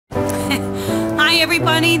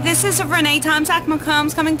everybody, this is Renee times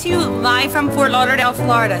Mccombs coming to you live from Fort Lauderdale,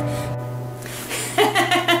 Florida.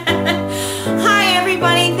 Hi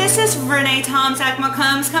everybody, this is Renee times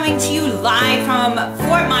Mccombs coming to you live from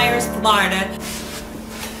Fort Myers, Florida.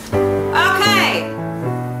 Okay,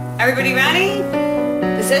 everybody ready?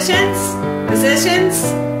 Positions?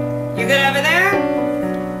 Positions? You good over there?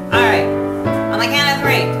 Alright, on the count of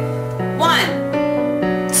 3.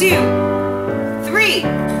 1, 2, 3.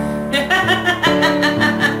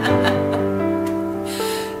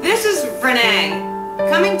 This is Renee,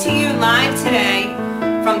 coming to you live today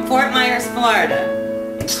from Fort Myers, Florida.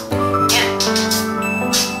 And,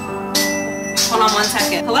 hold on one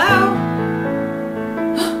second. Hello?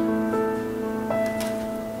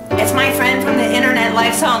 It's my friend from the Internet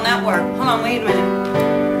Lifestyle Network. Hold on, wait a minute.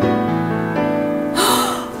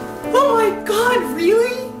 Oh my God,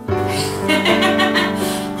 really?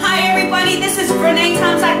 This is Renee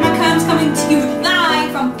times Mccombs coming to you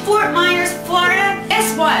live from Fort Myers, Florida.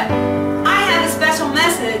 Guess what? I have a special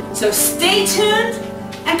message, so stay tuned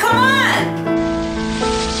and come on!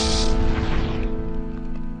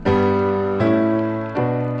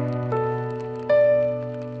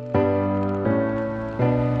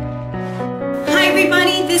 Hi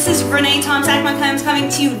everybody, this is Renee times Mccombs coming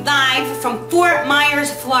to you live from Fort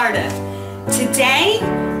Myers, Florida. Today,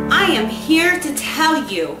 I am here to tell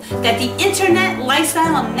you that the Internet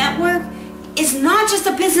Lifestyle Network is not just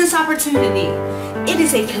a business opportunity. It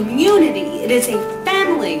is a community. It is a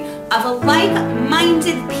family of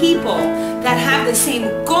like-minded people that have the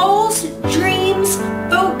same goals, dreams,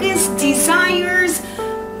 focus, desires,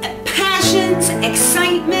 passions,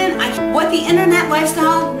 excitement. What the Internet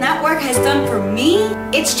Lifestyle Network has done for me,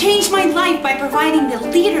 it's changed my life by providing the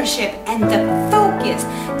leadership and the focus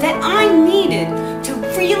that I needed to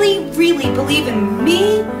really believe in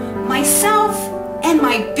me, myself, and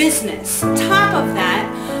my business. On top of that,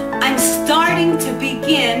 I'm starting to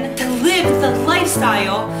begin to live the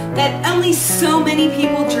lifestyle that only so many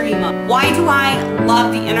people dream of. Why do I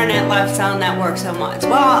love the Internet Lifestyle Network so much?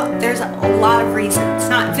 Well, there's a lot of reasons.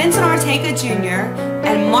 Now, Vincent Ortega Jr.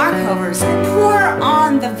 and Mark Hoverson pour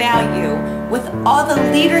on the value with all the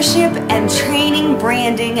leadership and training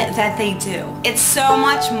branding that they do. It's so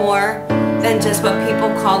much more than just what people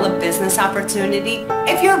call a business opportunity.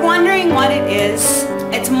 If you're wondering what it is,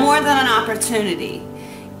 it's more than an opportunity.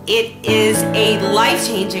 It is a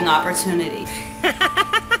life-changing opportunity.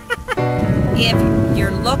 If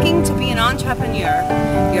you're looking to be an entrepreneur,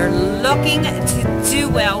 you're looking to do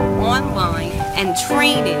well online, and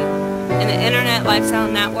training in the Internet Lifestyle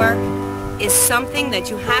Network is something that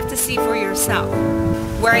you have to see for yourself.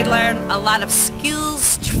 Where I learned a lot of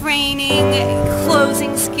skills, training,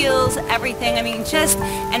 closing skills, everything. I mean,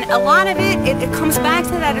 and a lot of it comes back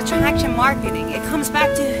to that attraction marketing. It comes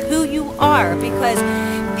back to who you are, because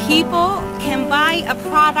people can buy a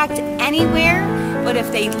product anywhere, but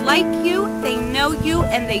if they like you, they know you,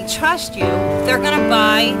 and they trust you, they're gonna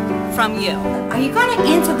buy from you. Are you gonna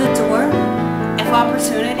answer the door if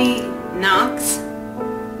opportunity knocks?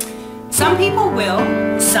 Some people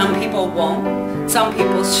will, some people won't, some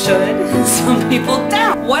people should, some people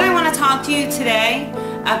don't. What I want to talk to you today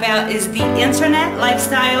about is the Internet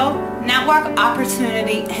Lifestyle Network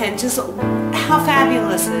opportunity and just how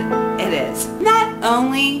fabulous it is. Not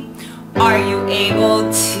only are you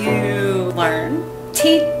able to learn,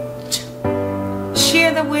 teach,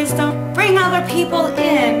 share the wisdom, bring other people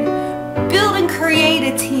in, build and create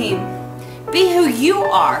a team. Be who you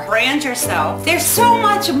are. Brand yourself. There's so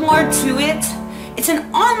much more to it. It's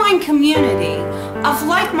an online community of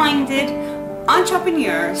like-minded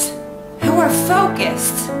entrepreneurs who are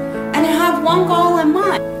focused and have one goal in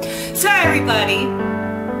mind. So everybody,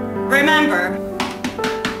 remember,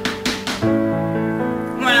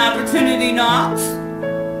 when opportunity knocks,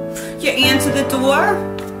 you answer the door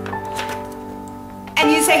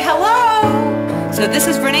and you say hello. So this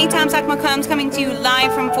is Renee times Mccombs coming to you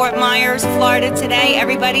live from Fort Myers, Florida today.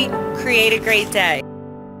 Everybody, create a great day.